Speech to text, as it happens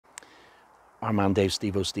Our man Dave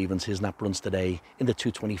Stevo Stevens, his nap runs today in the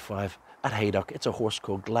 225 at Haydock. It's a horse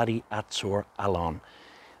called Gladiator Alon.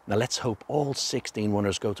 Now let's hope all 16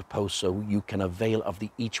 runners go to post so you can avail of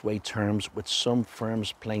the each way terms, with some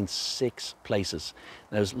firms playing 6 places.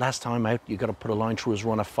 Now last time out, you got to put a line through his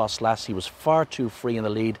runner Foss Lass. He was far too free in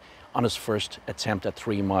the lead on his first attempt at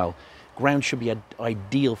 3 Mile. Ground should be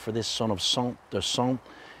ideal for this son of Saint de Saint.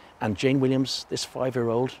 And Jane Williams, this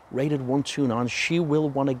 5-year-old, rated 129. She will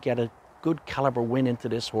want to get a good caliber win into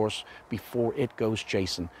this horse before it goes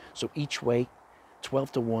chasing. So each way,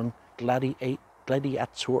 12 to 1, Gladiator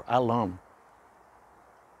Alon.